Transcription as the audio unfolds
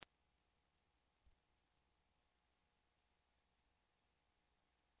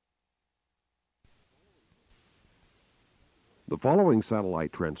The following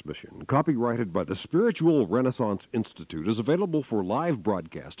satellite transmission, copyrighted by the Spiritual Renaissance Institute, is available for live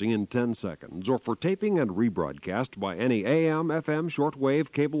broadcasting in 10 seconds or for taping and rebroadcast by any AM, FM,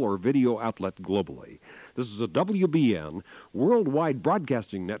 shortwave, cable, or video outlet globally. This is a WBN Worldwide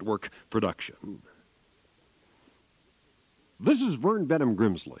Broadcasting Network production. This is Vern Benham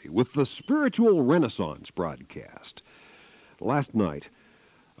Grimsley with the Spiritual Renaissance broadcast. Last night,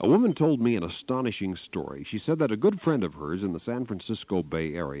 a woman told me an astonishing story. She said that a good friend of hers in the San Francisco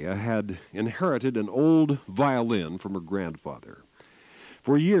Bay Area had inherited an old violin from her grandfather.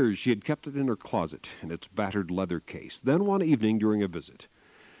 For years, she had kept it in her closet in its battered leather case. Then one evening during a visit,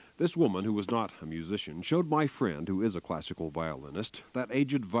 this woman, who was not a musician, showed my friend, who is a classical violinist, that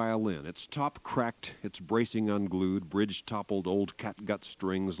aged violin, its top cracked, its bracing unglued, bridge toppled, old catgut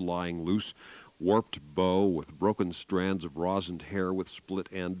strings lying loose, warped bow with broken strands of rosined hair with split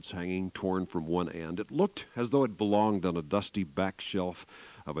ends hanging torn from one end. It looked as though it belonged on a dusty back shelf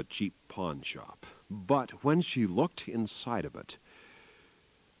of a cheap pawn shop. But when she looked inside of it,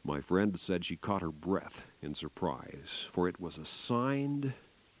 my friend said she caught her breath in surprise, for it was a signed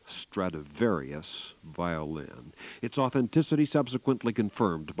Stradivarius violin. Its authenticity subsequently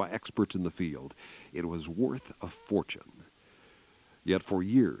confirmed by experts in the field. It was worth a fortune. Yet for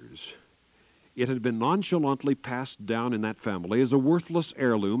years, it had been nonchalantly passed down in that family as a worthless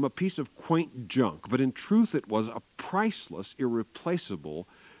heirloom, a piece of quaint junk, but in truth it was a priceless, irreplaceable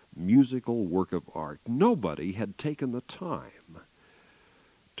musical work of art. Nobody had taken the time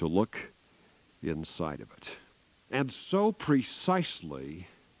to look inside of it. And so precisely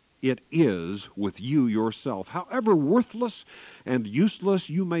it is with you yourself. However worthless and useless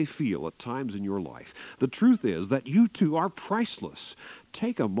you may feel at times in your life, the truth is that you too are priceless.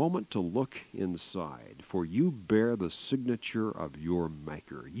 Take a moment to look inside, for you bear the signature of your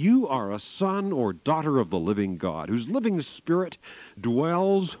Maker. You are a son or daughter of the living God, whose living spirit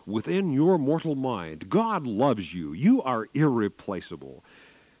dwells within your mortal mind. God loves you. You are irreplaceable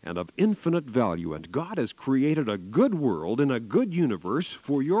and of infinite value, and God has created a good world in a good universe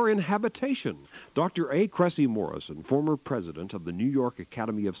for your inhabitation. Dr. A. Cressy Morrison, former president of the New York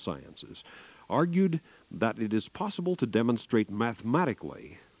Academy of Sciences, argued that it is possible to demonstrate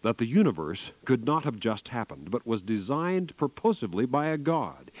mathematically that the universe could not have just happened, but was designed purposively by a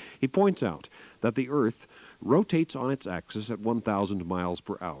God. He points out that the Earth rotates on its axis at 1,000 miles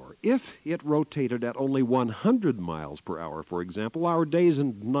per hour. If it rotated at only 100 miles per hour, for example, our days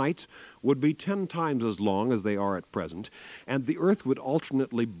and nights would be 10 times as long as they are at present, and the Earth would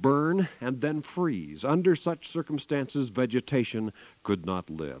alternately burn and then freeze. Under such circumstances, vegetation could not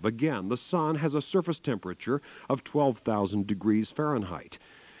live. Again, the sun has a surface temperature of 12,000 degrees Fahrenheit,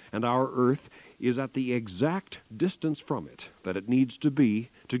 and our Earth is at the exact distance from it that it needs to be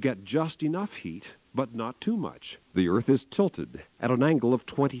to get just enough heat, but not too much. The Earth is tilted at an angle of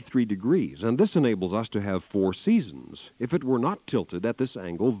 23 degrees, and this enables us to have 4 seasons. If it were not tilted at this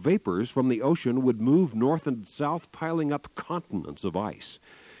angle, vapors from the ocean would move north and south, piling up continents of ice.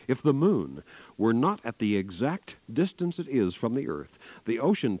 If the moon were not at the exact distance it is from the Earth, the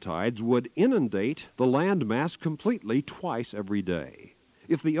ocean tides would inundate the land mass completely twice every day.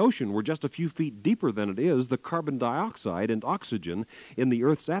 If the ocean were just a few feet deeper than it is, the carbon dioxide and oxygen in the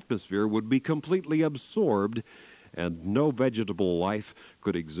Earth's atmosphere would be completely absorbed, and no vegetable life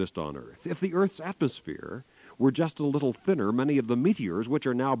could exist on Earth. If the Earth's atmosphere were just a little thinner, many of the meteors which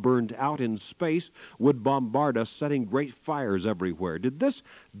are now burned out in space would bombard us, setting great fires everywhere. Did this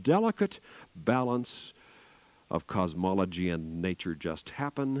delicate balance of cosmology and nature just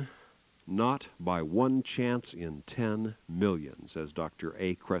happen? Not by one chance in 10 million, says Dr.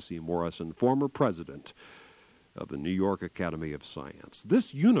 A. Cressy Morrison, former president of the New York Academy of Science.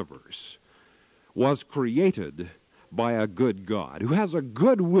 This universe was created by a good God who has a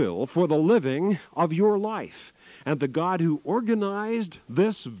good will for the living of your life. And the God who organized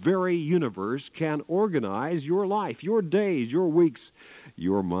this very universe can organize your life, your days, your weeks,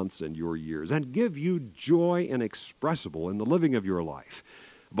 your months, and your years, and give you joy inexpressible in the living of your life.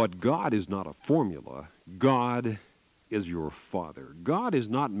 But God is not a formula. God is your Father. God is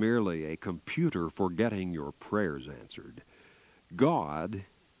not merely a computer for getting your prayers answered. God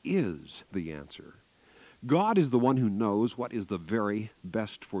is the answer. God is the one who knows what is the very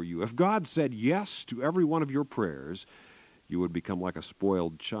best for you. If God said yes to every one of your prayers, you would become like a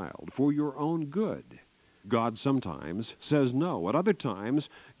spoiled child for your own good. God sometimes says no. At other times,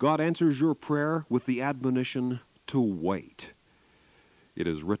 God answers your prayer with the admonition to wait. It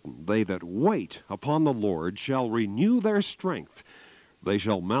is written, "They that wait upon the Lord shall renew their strength. They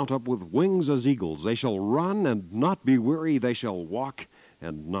shall mount up with wings as eagles. They shall run and not be weary. They shall walk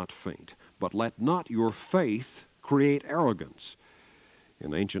and not faint. But let not your faith create arrogance.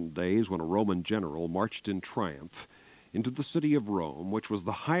 In ancient days, when a Roman general marched in triumph into the city of Rome, which was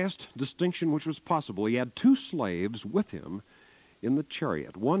the highest distinction which was possible, he had 2 slaves with him in the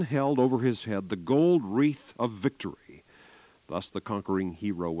chariot. One held over his head the gold wreath of victory. Thus the conquering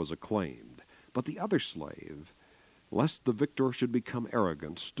hero was acclaimed. But the other slave, lest the victor should become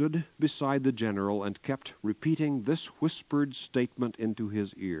arrogant, stood beside the general and kept repeating this whispered statement into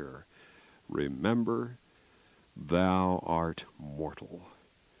his ear: "Remember, thou art mortal."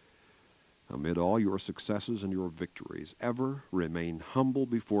 Amid all your successes and your victories, ever remain humble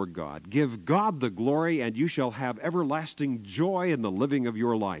before God. Give God the glory, and you shall have everlasting joy in the living of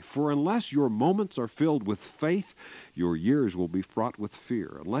your life. For unless your moments are filled with faith, your years will be fraught with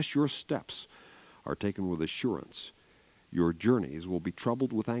fear. Unless your steps are taken with assurance, your journeys will be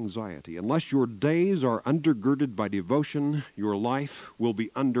troubled with anxiety. Unless your days are undergirded by devotion, your life will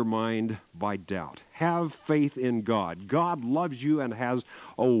be undermined by doubt. Have faith in God. God loves you and has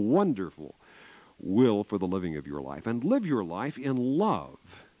a wonderful will for the living of your life. And live your life in love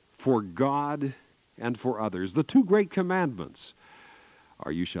for God and for others. The 2 great commandments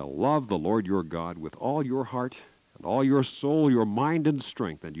are, you shall love the Lord your God with all your heart and all your soul, your mind and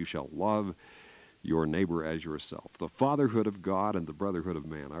strength, and you shall love your neighbor as yourself. The fatherhood of God and the brotherhood of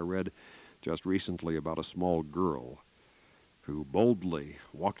man. I read just recently about a small girl who boldly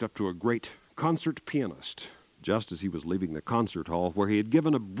walked up to a great concert pianist just as he was leaving the concert hall where he had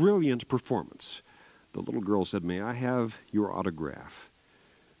given a brilliant performance. The little girl said, "May I have your autograph?"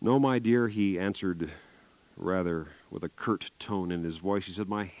 "No, my dear," he answered, rather with a curt tone in his voice. He said,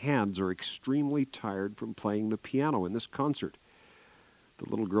 "My hands are extremely tired from playing the piano in this concert." The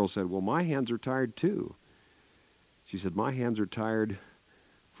little girl said, "Well, my hands are tired too." She said, "My hands are tired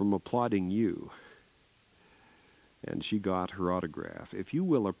from applauding you." And she got her autograph. If you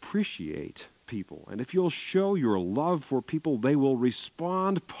will appreciate people, and if you'll show your love for people, they will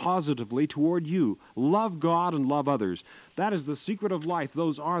respond positively toward you. Love God and love others. That is the secret of life.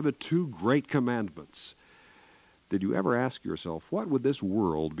 Those are the 2 great commandments. Did you ever ask yourself, what would this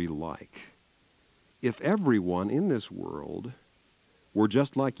world be like if everyone in this world were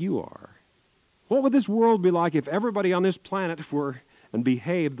just like you are? What would this world be like if everybody on this planet were and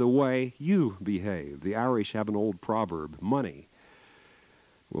behaved the way you behave? The Irish have an old proverb: money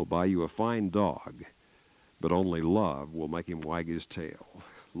will buy you a fine dog, but only love will make him wag his tail.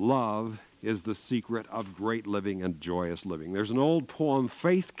 Love is the secret of great living and joyous living. There's an old poem: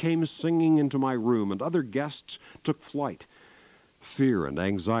 "Faith came singing into my room, and other guests took flight. Fear and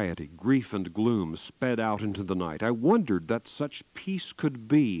anxiety, grief and gloom sped out into the night. I wondered that such peace could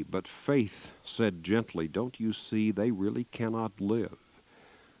be, but faith said gently, 'Don't you see, they really cannot live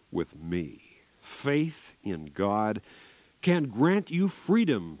with me.' Faith in God can grant you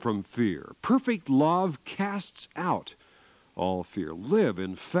freedom from fear. Perfect love casts out all fear. Live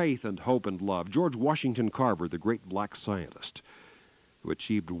in faith and hope and love." George Washington Carver, the great black scientist who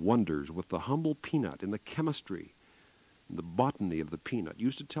achieved wonders with the humble peanut in the chemistry and the botany of the peanut,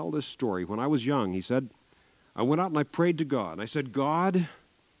 used to tell this story. When I was young, he said, I went out and I prayed to God. And I said, "God,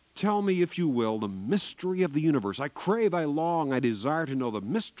 tell me, if you will, the mystery of the universe. I crave, I long, I desire to know the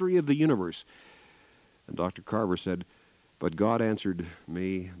mystery of the universe." And Dr. Carver said, "But God answered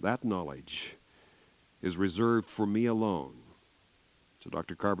me, that knowledge is reserved for me alone." So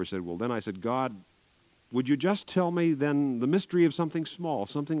Dr. Carver said, "Well, then," I said, "God, would you just tell me then the mystery of something small,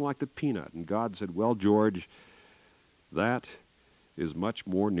 something like the peanut?" And God said, "Well, George, that is much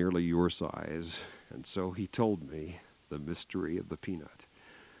more nearly your size." And so he told me the mystery of the peanut.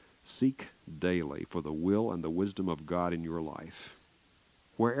 Seek daily for the will and the wisdom of God in your life.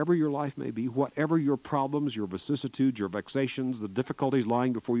 Wherever your life may be, whatever your problems, your vicissitudes, your vexations, the difficulties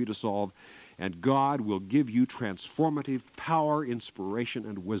lying before you to solve, and God will give you transformative power, inspiration,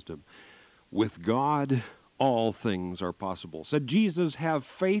 and wisdom. With God, all things are possible. Said Jesus, have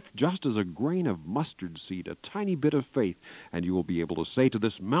faith just as a grain of mustard seed, a tiny bit of faith, and you will be able to say to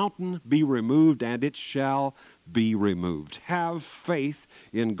this mountain, "Be removed," and it shall be removed. Have faith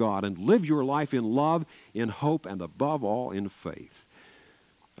in God and live your life in love, in hope, and above all in faith.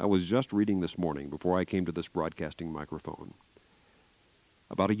 I was just reading this morning, before I came to this broadcasting microphone,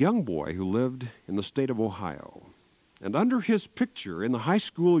 about a young boy who lived in the state of Ohio. And under his picture in the high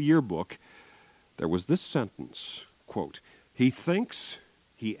school yearbook, there was this sentence, quote, "He thinks,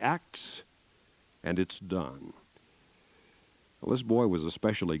 he acts, and it's done." Well, this boy was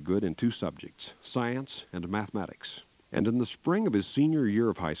especially good in 2 subjects, science and mathematics. And in the spring of his senior year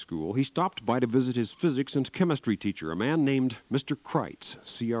of high school, he stopped by to visit his physics and chemistry teacher, a man named Mr. Crites,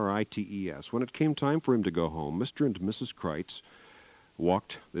 C-R-I-T-E-S. When it came time for him to go home, Mr. and Mrs. Crites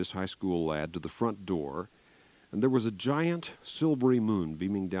walked this high school lad to the front door and there was a giant silvery moon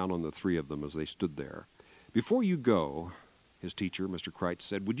beaming down on the three of them as they stood there. "Before you go," his teacher, Mr. Kreitz,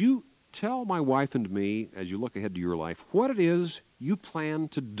 said, "would you tell my wife and me, as you look ahead to your life, what it is you plan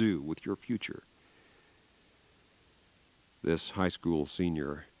to do with your future?" This high school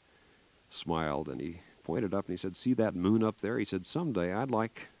senior smiled, and he pointed up and he said, "See that moon up there?" He said, "Someday I'd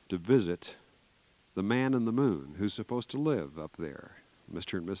like to visit the man in the moon who's supposed to live up there."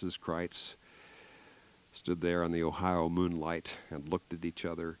 Mr. and Mrs. Kreitz stood there in the Ohio moonlight and looked at each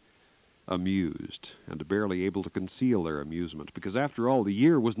other, amused and barely able to conceal their amusement, because after all, the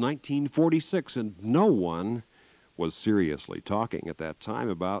year was 1946, and no one was seriously talking at that time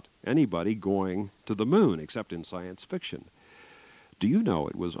about anybody going to the moon except in science fiction. Do you know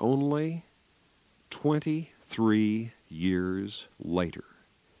it was only 23 years later,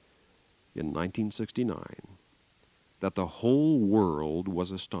 in 1969, that the whole world was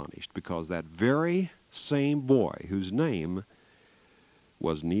astonished, because that very same boy, whose name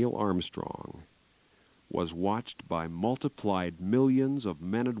was Neil Armstrong, was watched by multiplied millions of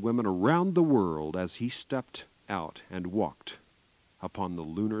men and women around the world as he stepped out and walked upon the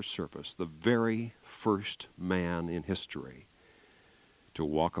lunar surface, the very first man in history to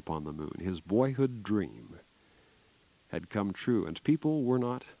walk upon the moon. His boyhood dream had come true, and people were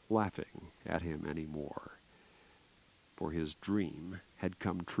not laughing at him anymore, for his dream had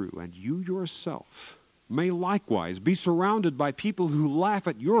come true. And you yourself may likewise be surrounded by people who laugh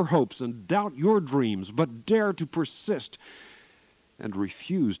at your hopes and doubt your dreams, but dare to persist and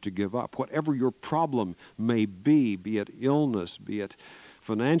refuse to give up. Whatever your problem may be it illness, be it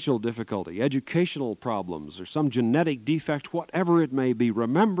financial difficulty, educational problems, or some genetic defect, whatever it may be,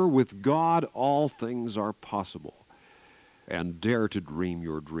 remember, with God all things are possible. And dare to dream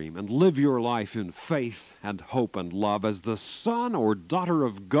your dream and live your life in faith and hope and love as the son or daughter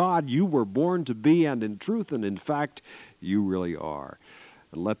of God you were born to be, and in truth and in fact you really are.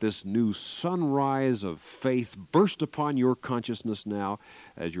 And let this new sunrise of faith burst upon your consciousness now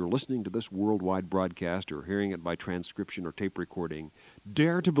as you're listening to this worldwide broadcast or hearing it by transcription or tape recording.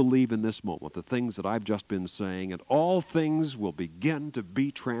 Dare to believe in this moment the things that I've just been saying, and all things will begin to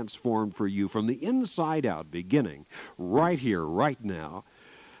be transformed for you from the inside out, beginning right here, right now,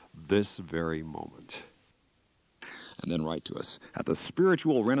 this very moment. And then write to us at the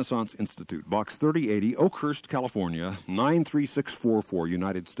Spiritual Renaissance Institute, Box 3080, Oakhurst, California, 93644,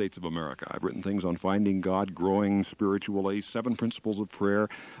 United States of America. I've written things on finding God, growing spiritually, 7 principles of prayer,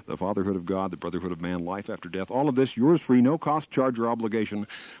 the fatherhood of God, the brotherhood of man, life after death. All of this yours free, no cost, charge, or obligation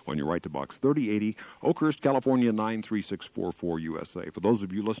when you write to Box 3080, Oakhurst, California, 93644, USA. For those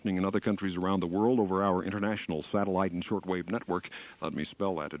of you listening in other countries around the world over our international satellite and shortwave network, let me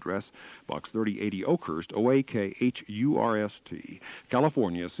spell that address. Box 3080, Oakhurst, Oakhurst,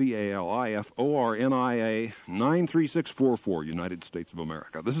 California, California, 93644, United States of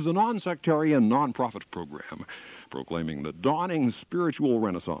America. This is a non-sectarian, non-profit program proclaiming the dawning spiritual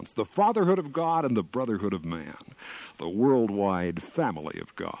renaissance, the fatherhood of God and the brotherhood of man, the worldwide family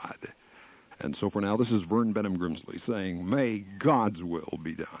of God. And so for now, this is Vern Benham Grimsley saying, may God's will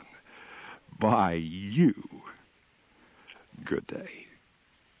be done by you. Good day.